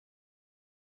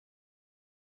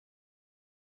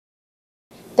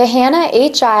The Hanna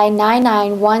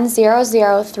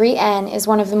HI99100-3N is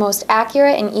one of the most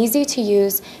accurate and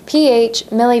easy-to-use pH,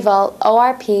 millivolt,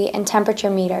 ORP, and temperature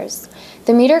meters.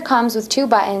 The meter comes with 2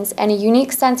 buttons and a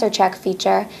unique sensor check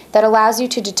feature that allows you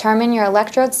to determine your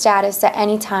electrode status at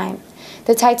any time.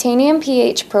 The titanium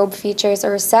pH probe features a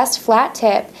recessed flat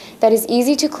tip that is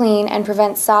easy to clean and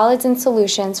prevents solids and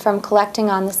solutions from collecting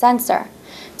on the sensor.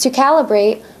 To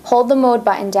calibrate, hold the mode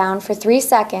button down for 3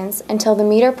 seconds until the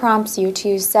meter prompts you to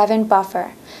use 7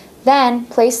 buffer. Then,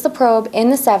 place the probe in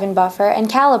the 7 buffer and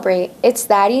calibrate. It's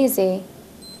that easy.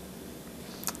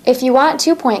 If you want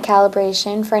 2-point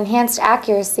calibration for enhanced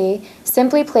accuracy,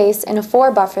 simply place in a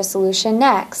 4 buffer solution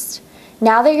next.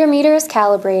 Now that your meter is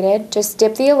calibrated, just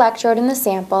dip the electrode in the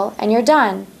sample and you're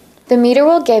done. The meter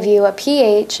will give you a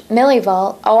pH,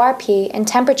 millivolt, ORP, and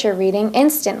temperature reading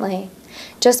instantly.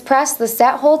 Just press the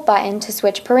Set Hold button to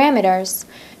switch parameters.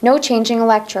 No changing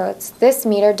electrodes. This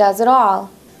meter does it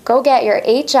all. Go get your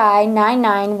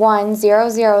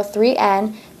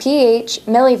HI99100-3N pH,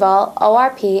 millivolt,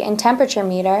 ORP, and temperature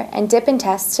meter and dip and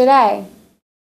test today.